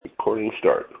Recording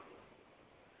start.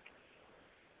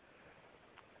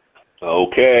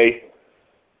 Okay.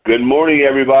 Good morning,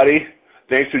 everybody.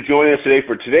 Thanks for joining us today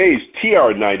for today's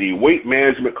TR90 Weight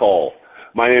Management Call.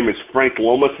 My name is Frank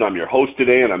Lomas, and I'm your host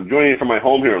today, and I'm joining you from my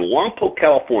home here in Lompoc,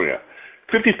 California,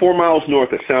 54 miles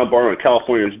north of Santa Barbara on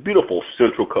California's beautiful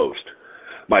Central Coast.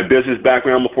 My business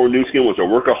background before Nu Skin was a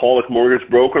workaholic mortgage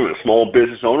broker and a small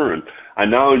business owner, and I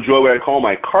now enjoy what I call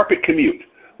my carpet commute,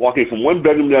 walking from one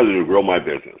bedroom to another to grow my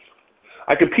business.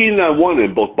 I competed and I won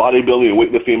in both bodybuilding and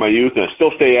weightlifting in my youth, and I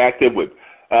still stay active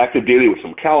daily with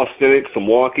some calisthenics, some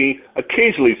walking,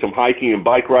 occasionally some hiking and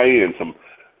bike riding, and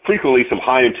frequently some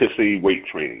high-intensity weight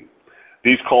training.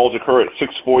 These calls occur at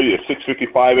 6:40 to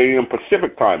 6:55 a.m.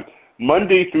 Pacific time,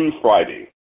 Monday through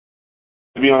Friday.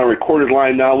 To be on a recorded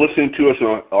line now, listening to us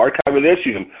on an archive of this,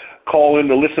 you can call in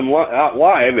to listen out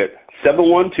live at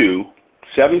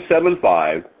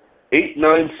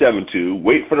 712-775-8972.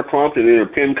 Wait for the prompt and enter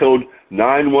PIN code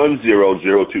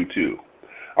 910022.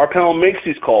 Our panel makes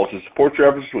these calls to support your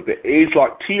efforts with the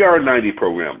age-locked TR90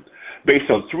 program,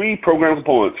 based on 3 program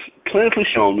components clinically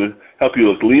shown to help you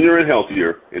look leaner and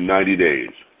healthier in 90 days.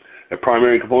 The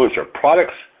primary components are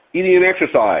products, eating, and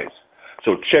exercise.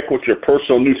 So check with your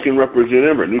personal Nu Skin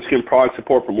representative or Nu Skin product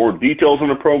support for more details on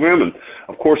the program, and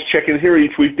of course check in here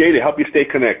each weekday to help you stay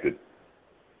connected.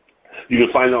 You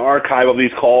can find the archive of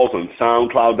these calls on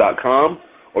SoundCloud.com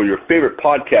or your favorite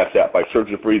podcast app by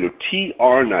searching for either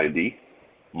TR90,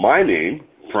 my name,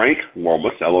 Frank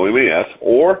Lomas, L-O-M-A-S,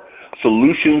 or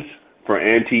Solutions for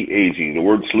Anti-Aging. The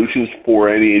word Solutions for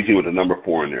Anti-Aging with the number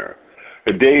 4 in there.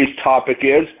 Today's topic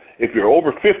is, if you're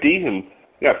over 50, and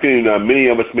many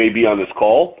of us may be on this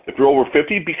call, if you're over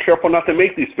 50, be careful not to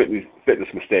make these fitness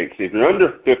mistakes. If you're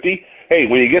under 50, hey,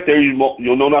 when you get there,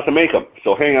 you'll know not to make them.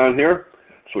 So hang on here.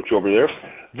 Switch over there.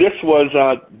 This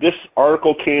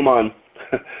article came on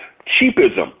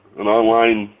Cheapism, an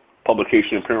online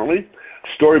publication apparently.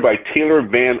 Story by Taylor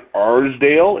Van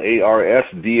Arsdale,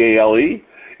 A-R-S-D-A-L-E.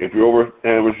 If you're over,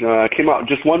 and it came out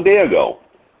just one day ago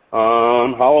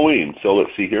on Halloween. So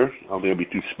let's see here. I don't think it'll be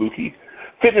too spooky.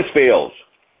 Fitness fails.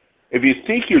 If you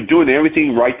think you're doing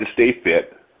everything right to stay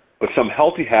fit, but some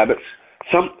healthy habits,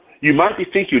 you might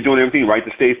think you're doing everything right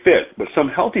to stay fit, but some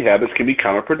healthy habits can be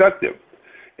counterproductive.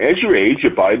 As you age,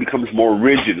 your body becomes more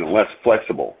rigid and less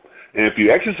flexible. And if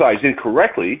you exercise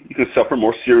incorrectly, you can suffer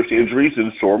more serious injuries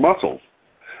and sore muscles.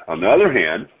 On the other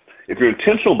hand, if you're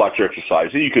intentional about your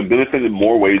exercising, you can benefit in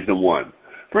more ways than one.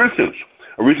 For instance,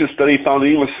 a recent study found that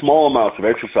even small amounts of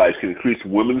exercise can increase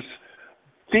women's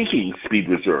thinking speed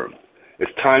reserve. As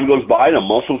time goes by, the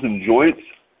muscles and joints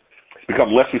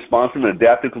become less responsive and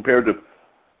adaptive compared to...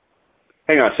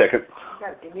 Hang on a second.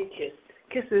 Give me a kiss.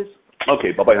 Kisses.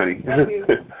 Okay, bye-bye, honey. Love you.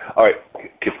 All right,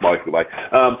 kiss Molly, goodbye.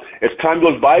 As time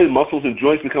goes by, the muscles and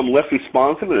joints become less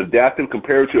responsive and adaptive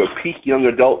compared to a peak young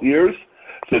adult years,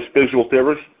 says physical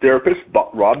therapist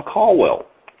Rob Caldwell.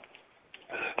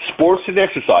 Sports and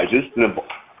exercises involve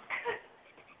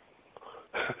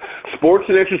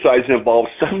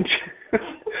some...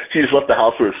 She just left the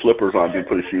house with her slippers on, didn't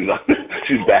put her shoes on.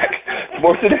 She's back.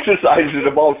 Sports and exercises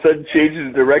involve sudden changes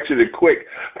in direction and quick,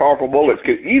 powerful movements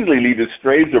can easily lead to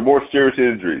strains or more serious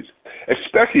injuries,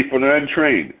 especially for the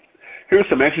untrained. Here are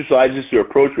some exercises to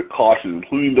approach with caution,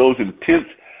 including those intense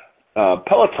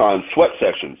Peloton sweat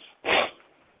sessions.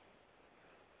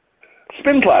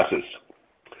 Spin classes.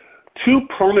 2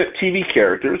 prominent TV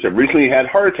characters have recently had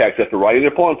heart attacks after riding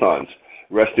their Pelotons.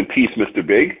 Rest in peace, Mr.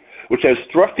 Big, which has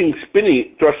thrust spinning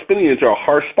into a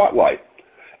harsh spotlight.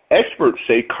 Experts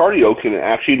say cardio can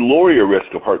actually lower your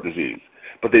risk of heart disease,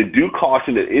 but they do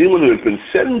caution that anyone who has been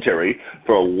sedentary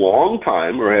for a long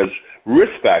time or has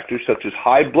risk factors such as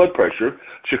high blood pressure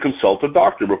should consult a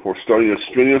doctor before starting a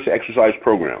strenuous exercise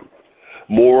program.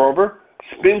 Moreover,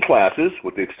 spin classes,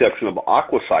 with the exception of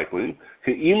aquacycling,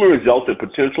 can even result in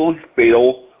potentially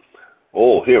fatal,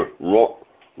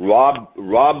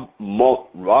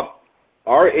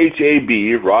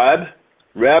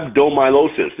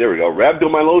 rhabdomyolysis. There we go,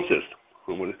 rhabdomyolysis.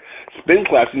 Spin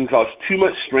classes can cause too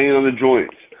much strain on the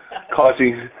joints,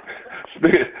 causing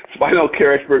spinal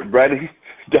care expert Bradley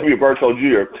W. Bartell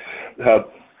Jr.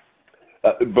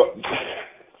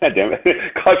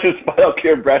 Caution spinal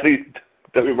care Bradley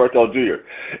W. Bartell Jr.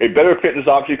 A better fitness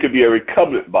option could be a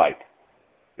recumbent bike.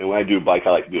 And when I do a bike, I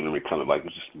like doing a recumbent bike.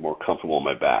 It's just more comfortable on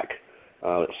my back.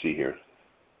 Let's see here.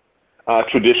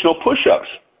 Traditional push-ups.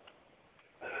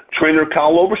 Trainer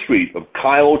Kyle Overstreet of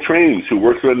Kyle Trains, who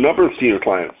works with a number of senior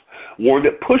clients, warned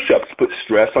that push-ups put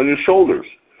stress on your shoulders.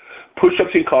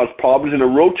 Push-ups can cause problems in the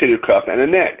rotator cuff and the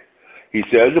neck. He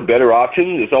says a better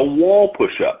option is a wall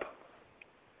push-up.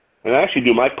 And I actually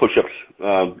do my push-ups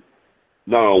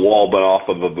not on a wall, but off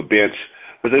of a bench.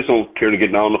 But they just don't care to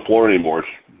get down on the floor anymore.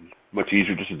 It's much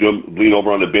easier just to do them, lean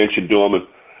over on the bench and do them,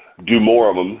 and do more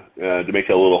of them to make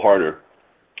it a little harder.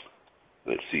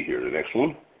 Let's see here, the next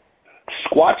one.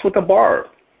 Squats with a bar.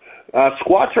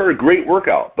 Squats are a great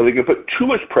workout, but they can put too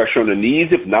much pressure on the knees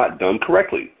if not done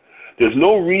correctly. There's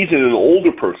no reason an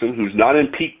older person who's not in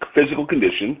peak physical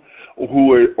condition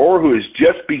or who is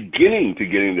just beginning to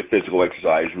get into physical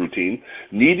exercise routine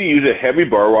need to use a heavy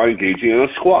bar while engaging in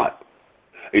a squat.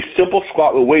 A simple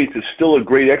squat with weights is still a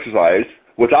great exercise.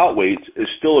 Without weights is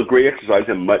still a great exercise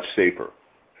and much safer.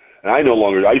 And I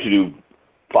used to do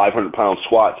 500-pound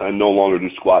squats. I no longer do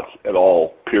squats at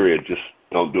all, period. Just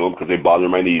don't do them because they bother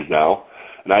my knees now.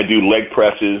 And I do leg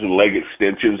presses and leg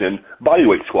extensions and body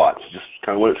weight squats, just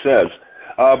kind of what it says.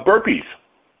 Burpees.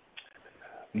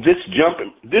 This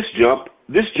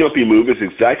jumpy move is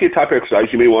exactly the type of exercise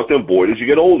you may want to avoid as you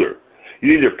get older.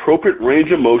 You need appropriate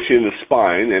range of motion in the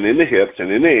spine and in the hips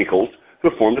and in the ankles to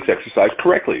perform this exercise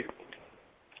correctly.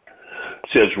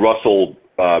 Says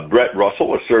Brett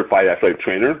Russell, a certified athletic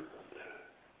trainer.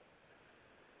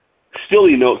 Still,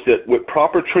 he notes that with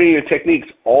proper training and techniques,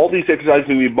 all these exercises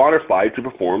can be modified to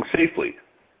perform safely.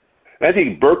 And I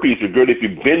think burpees are good if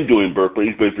you've been doing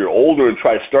burpees, but if you're older and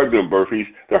try to start doing burpees,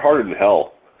 they're harder than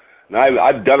hell. And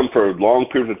I've done them for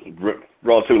relatively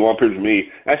long periods of me,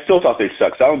 and I still thought they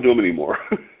sucked, so I don't do them anymore.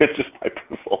 It's just my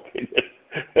personal opinion.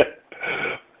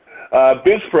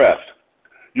 Bench press.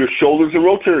 Your shoulders and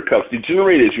rotator cuffs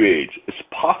degenerate as you age. It's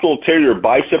possible to tear your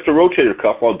biceps or rotator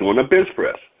cuff while doing a bench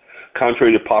press.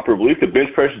 Contrary to popular belief, the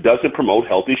bench press doesn't promote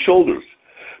healthy shoulders.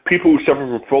 People who suffer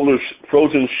from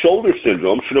frozen shoulder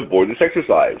syndrome should avoid this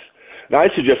exercise. Now, I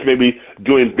suggest maybe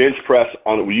doing bench press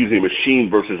using a machine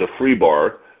versus a free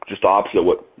bar, just the opposite of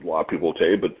what a lot of people will tell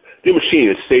you. But the machine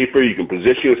is safer. You can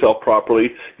position yourself properly.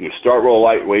 You can start real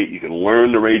lightweight. You can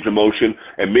learn the range of motion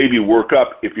and maybe work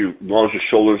up as long as your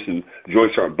shoulders and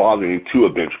joints aren't bothering you to a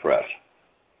bench press.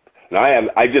 And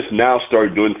I just now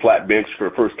started doing flat bench for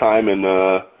the first time in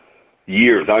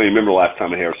years. I don't even remember the last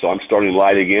time I had, so I'm starting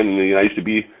light again. And I used to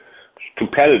be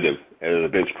competitive as a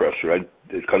bench presser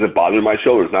because it bothered my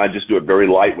shoulders. Now I just do it very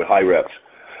light with high reps.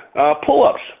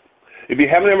 Pull-ups. If you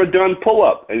haven't ever done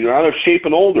pull-up and you're out of shape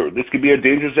and older, this could be a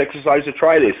dangerous exercise to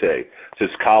try, they say, says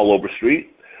Kyle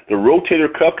Overstreet. The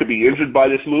rotator cuff could be injured by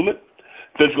this movement.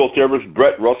 Physical therapist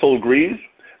Brett Russell agrees.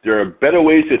 There are better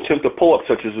ways to attempt a pull-up,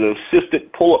 such as an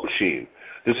assisted pull-up machine.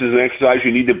 This is an exercise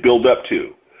you need to build up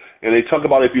to. And they talk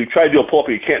about if you try to do a pull-up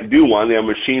and you can't do one, they have a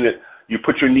machine that you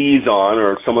put your knees on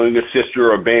or someone can assist you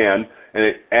or a band, and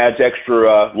it adds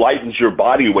extra, lightens your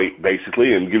body weight,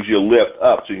 basically, and gives you a lift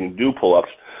up so you can do pull-ups.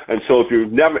 And so if you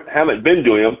haven't been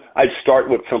doing them, I'd start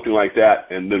with something like that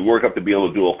and then work up to be able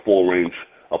to do a full range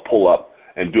of pull-up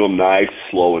and do them nice,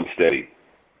 slow, and steady.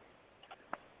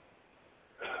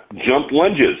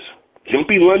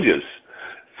 Jumpy lunges.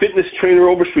 Fitness trainer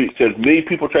Overstreet says many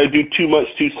people try to do too much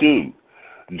too soon.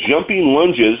 Jumping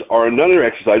lunges are another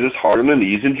exercise that's hard on the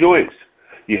knees and joints.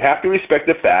 You have to respect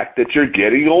the fact that you're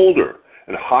getting older,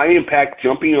 and high-impact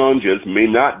jumping lunges may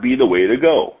not be the way to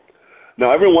go.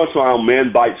 Now, every once in a while,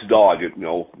 man bites dog,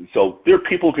 so there are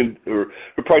people who are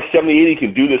probably 70, 80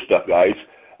 can do this stuff, guys.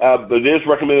 But it is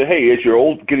recommended, hey, as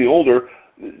you're getting older,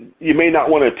 you may not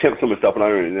want to attempt some of the stuff.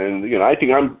 And I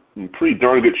think I'm in pretty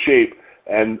darn good shape,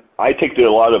 and I take to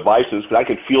a lot of advices because I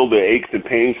can feel the aches and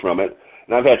pains from it.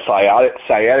 And I've had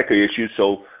sciatica issues,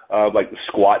 so like the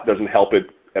squat doesn't help it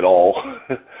at all.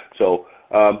 So,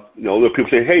 there are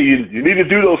people say, hey, you need to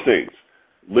do those things.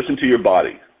 Listen to your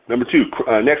body. Number two,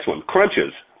 next one,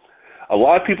 crunches. A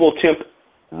lot of people attempt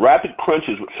rapid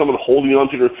crunches with someone holding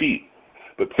onto their feet,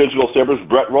 but physical therapist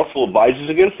Brett Russell advises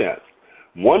against that.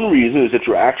 One reason is that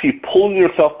you're actually pulling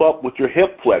yourself up with your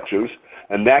hip flexors,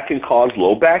 and that can cause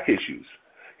low back issues.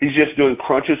 He's just doing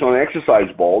crunches on an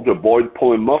exercise ball to avoid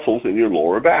pulling muscles in your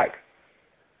lower back.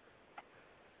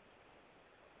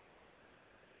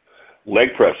 Leg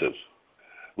presses.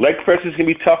 Leg presses can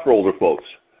be tough for older folks.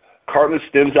 Cartilage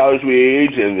thins out as we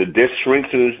age, and the disc shrinks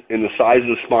in the size of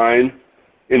the spine.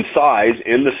 In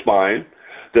the spine,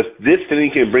 this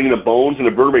thinning can bring the bones and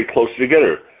the vertebrae closer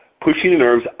together, pushing the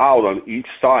nerves out on each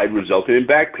side, resulting in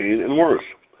back pain and worse.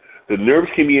 The nerves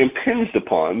can be impinged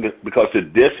upon because the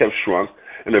discs have shrunk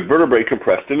and the vertebrae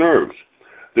compress the nerves.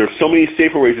 There are so many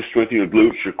safer ways to strengthen your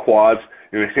glutes, your quads,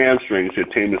 and your hamstrings to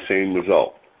attain the same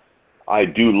result. I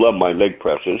do love my leg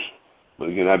presses. But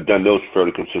again, I've done those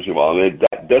fairly consistently well, and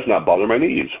that does not bother my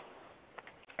knees.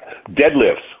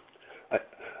 Deadlifts.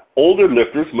 Older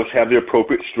lifters must have the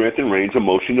appropriate strength and range of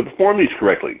motion to perform these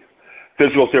correctly.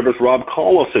 Physical therapist Rob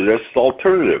Caldwell suggests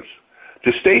alternatives.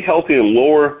 To stay healthy and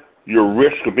lower your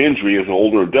risk of injury as an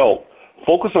older adult,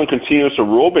 focus on continuous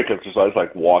aerobic exercise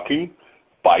like walking,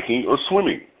 biking, or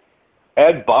swimming.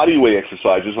 Add bodyweight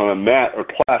exercises on a mat or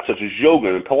class such as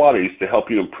yoga and Pilates to help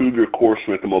you improve your core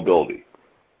strength and mobility.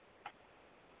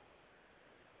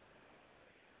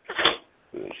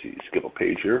 Let's see, skip a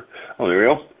page here. Oh, there we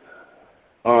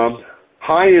go.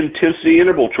 High-intensity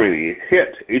interval training,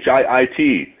 HIIT,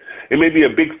 H-I-I-T. It may be a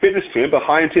big fitness fan, but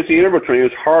high-intensity interval training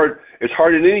is hard at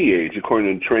any age,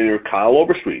 according to trainer Kyle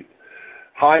Overstreet.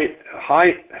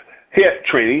 HIIT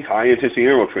training, high-intensity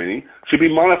interval training, should be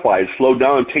modified, slowed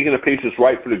down, and taken at a pace that's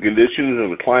right for the conditions of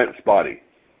the client's body.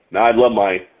 Now, I'd love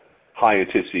my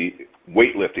high-intensity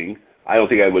weightlifting. I don't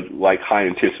think I would like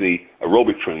high-intensity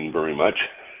aerobic training very much.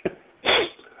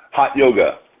 Hot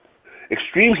yoga.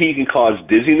 Extreme heat can cause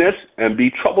dizziness and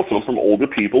be troublesome from older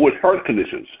people with heart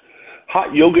conditions.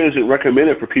 Hot yoga isn't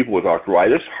recommended for people with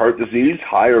arthritis, heart disease,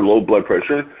 high or low blood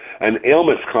pressure, and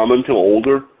ailments common to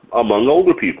among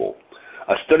older people.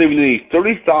 A study of nearly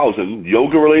 30,000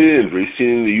 yoga-related injuries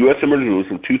seen in the U.S. emergency rooms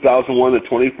from 2001 to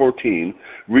 2014,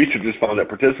 researchers found that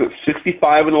participants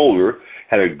 65 and older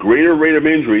had a greater rate of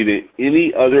injury than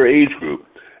any other age group,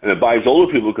 and advised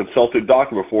older people to consult their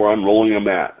doctor before unrolling a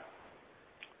mat.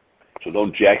 So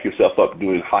don't jack yourself up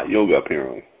doing hot yoga,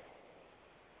 apparently.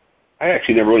 I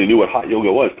actually never really knew what hot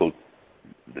yoga was, so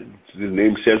the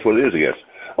name says what it is, I guess.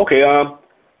 Okay, that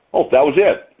was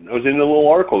it. That was in the little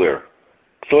article there.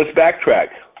 So let's backtrack.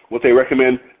 What they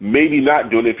recommend maybe not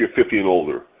doing if you're 50 and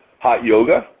older. Hot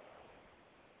yoga,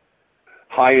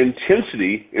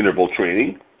 high-intensity interval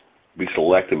training, be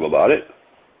selective about it,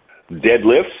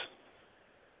 deadlifts.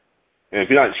 And if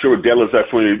you're not sure what deadlifts,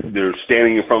 that's when you're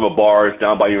standing in front of a bar, it's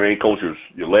down by your ankles,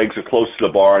 your legs are close to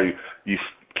the bar, you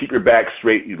keep your back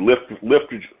straight, you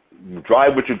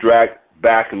drive with your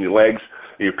back and your legs,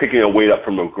 and you're picking a weight up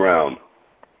from the ground.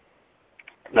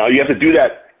 Now, you have to do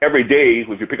that every day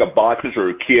if you pick up boxes or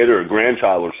a kid or a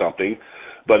grandchild or something.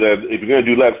 But if you're going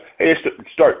to do lefts, hey,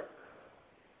 start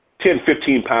 10,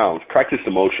 15 pounds, practice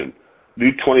the motion. Do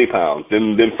 20 pounds,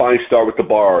 then finally start with the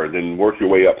bar, then work your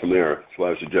way up from there. That's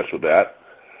what I suggest with that.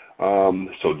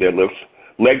 So deadlifts,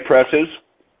 leg presses,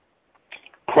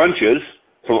 crunches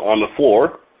on the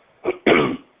floor.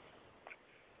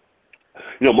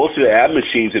 Most of the ab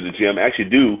machines at the gym actually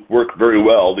do work very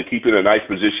well. They keep you in a nice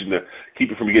position to keep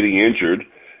you from getting injured.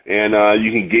 And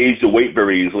you can gauge the weight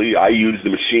very easily. I use the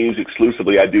machines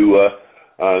exclusively. I do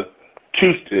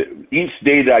each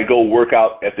day that I go work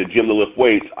out at the gym to lift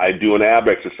weights, I do an ab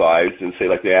exercise, and say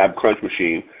like the ab crunch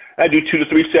machine. I do 2 to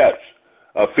 3 sets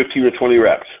of 15 or 20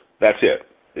 reps. That's it.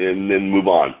 And then move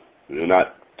on.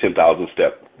 Not 10,000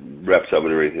 step reps of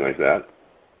it or anything like that.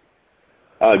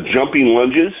 Jumping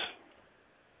lunges,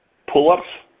 pull-ups.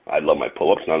 I love my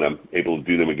pull-ups. Now I'm able to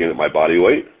do them again at my body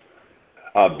weight.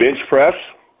 Bench press,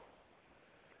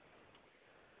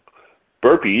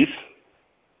 burpees,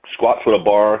 squats with a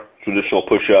bar, traditional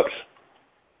push-ups,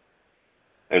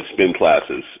 and spin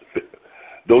classes.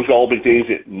 Those are all big things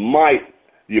that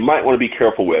you might want to be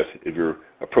careful with if you're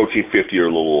approaching 50 or a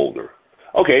little older.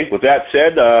 Okay, with that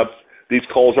said, these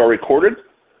calls are recorded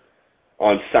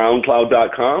on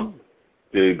SoundCloud.com.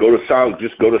 Just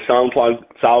go to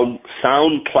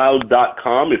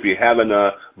SoundCloud.com if you haven't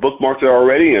bookmarked it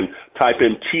already, and type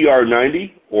in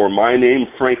TR90 or my name,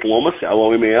 Frank Lomas,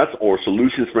 Lomas, or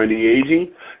Solutions for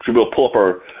Anti-Aging. Should be able to pull up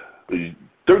our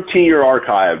 13-year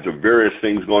archives of various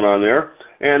things going on there,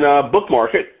 and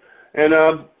bookmark it, and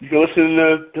you can listen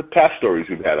to past stories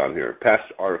we've had on here,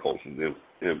 past articles and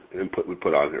input we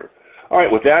put on here. All right,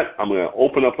 with that, I'm going to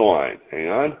open up the line. Hang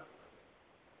on.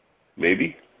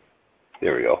 Maybe.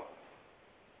 There we go.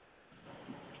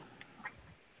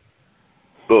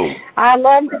 Boom. I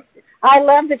love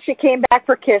that she came back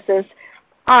for kisses.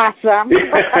 Awesome.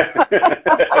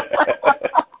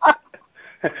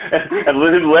 And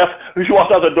Lynn left. She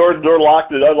walked out the door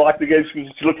locked and unlocked again. She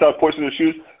looked out, pointed at the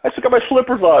shoes. I still got my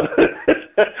slippers on.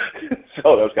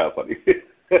 So that was kind of funny.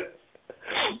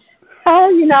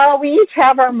 Oh, we each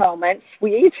have our moments.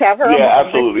 Yeah,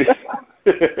 absolutely.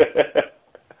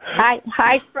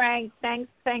 Hi, Frank. Thanks.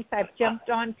 I've jumped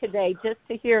on today just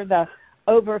to hear the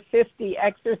over 50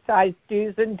 exercise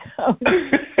do's and don'ts.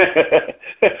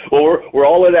 Well, we're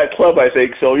all in that club, I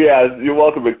think. So, yeah, you're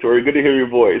welcome, Victoria. Good to hear your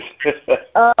voice.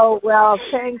 Oh, well,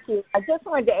 thank you. I just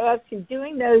wanted to ask you,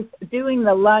 doing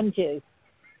the lunges,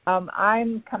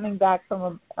 I'm coming back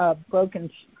from a broken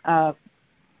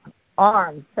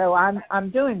arm, so I'm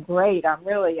doing great. I'm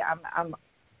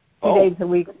 2 days a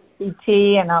week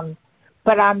PT, and I'm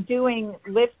doing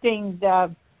lifting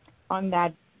on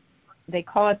that, they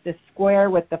call it the square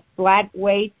with the flat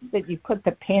weight that you put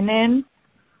the pin in.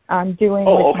 I'm doing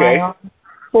with my arm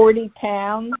 40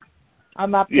 pounds.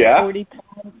 I'm up to 40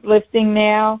 pounds lifting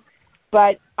now.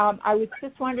 But I was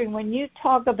just wondering, when you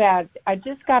talk about, I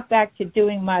just got back to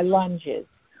doing my lunges.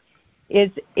 Is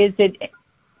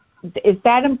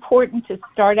that important to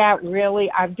start out really?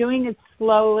 I'm doing it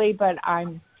slowly, but I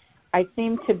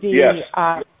seem to be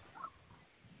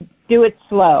do it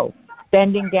slow,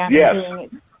 bending down and doing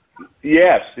it.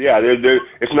 Yes,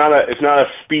 it's not a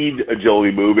speed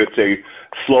agility move. It's a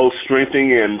slow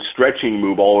strengthening and stretching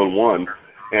move all in one.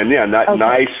 And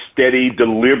nice, steady,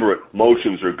 deliberate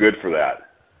motions are good for that.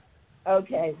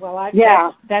 Okay, well,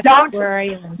 that's where I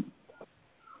am.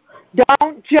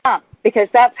 Don't jump, because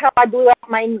that's how I blew out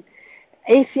my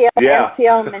ACL,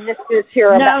 MCL, and meniscus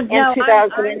here in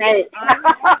 2008.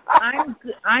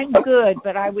 I'm good,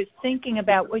 but I was thinking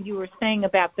about what you were saying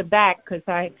about the back, because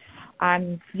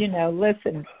I'm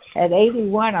listen, at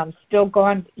 81, I'm still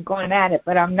going at it,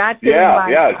 but I'm not doing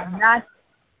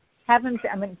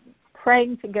I'm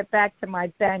praying to get back to my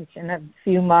bench in a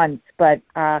few months, but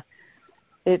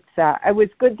it was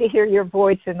good to hear your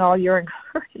voice and all your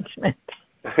encouragement.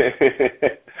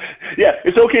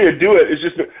 It's okay to do it. It's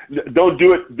just don't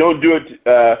do it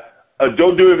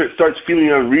if it starts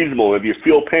feeling unreasonable. If you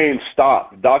feel pain,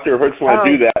 stop. Doctor, it hurts when I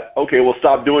do that. Okay, well,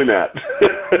 stop doing that.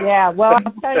 Well,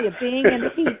 I'll tell you, being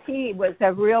in PT was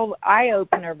a real eye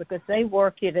opener, because they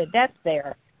work you to death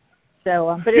there.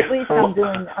 So, but at least I'm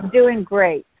doing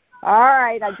great. All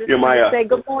right, I just want to say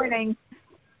good morning.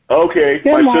 Okay,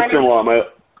 good morning. Sister-in-law,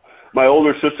 my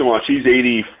older sister-in-law, she's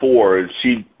 84, and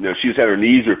she's had her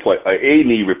knee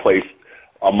replaced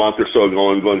a month or so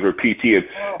ago and going through her PT,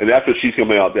 and that's what she's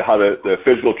coming out, how the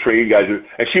physical training guys are,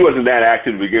 and she wasn't that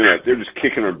active to begin with. They're just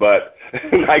kicking her butt.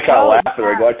 And I kind of laugh at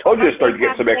her. I go, I told you to start to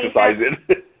get some exercise in.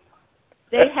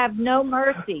 They have no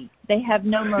mercy.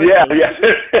 Yeah.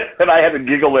 And I had to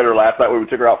giggle at her last night when we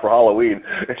took her out for Halloween,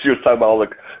 and she was talking about all the,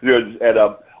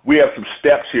 we have some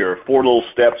steps here, 4 little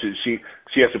steps, and she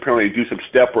has to apparently do some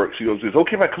step work. She goes, is it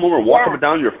okay if I come over and walk up and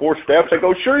down your 4 steps? I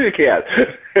go, sure you can.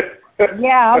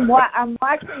 I'm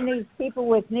watching these people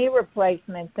with knee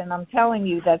replacements, and I'm telling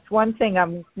you, that's one thing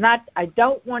I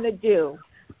don't want to do.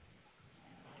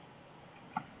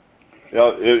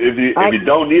 If you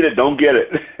don't need it, don't get it.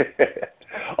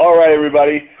 All right,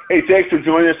 everybody. Hey, thanks for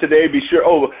joining us today. Be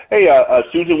sure.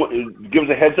 Susan, give us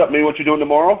a heads up maybe what you're doing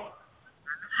tomorrow.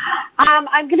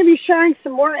 I'm going to be sharing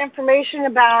some more information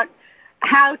about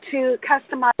how to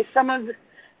customize some of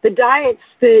the diets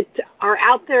that are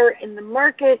out there in the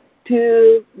market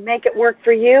to make it work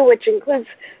for you, which includes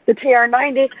the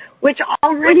TR90, which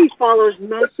already follows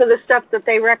most of the stuff that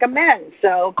they recommend.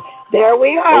 So there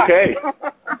we are. Okay.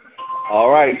 All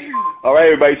right,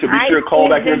 everybody. So be sure to call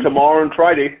back in tomorrow and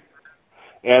Friday.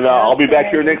 And I'll be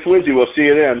back here next Wednesday. We'll see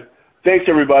you then. Thanks,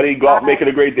 everybody. Go out and make it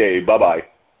a great day. Bye-bye.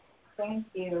 Thank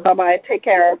you. Bye-bye. Take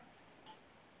care.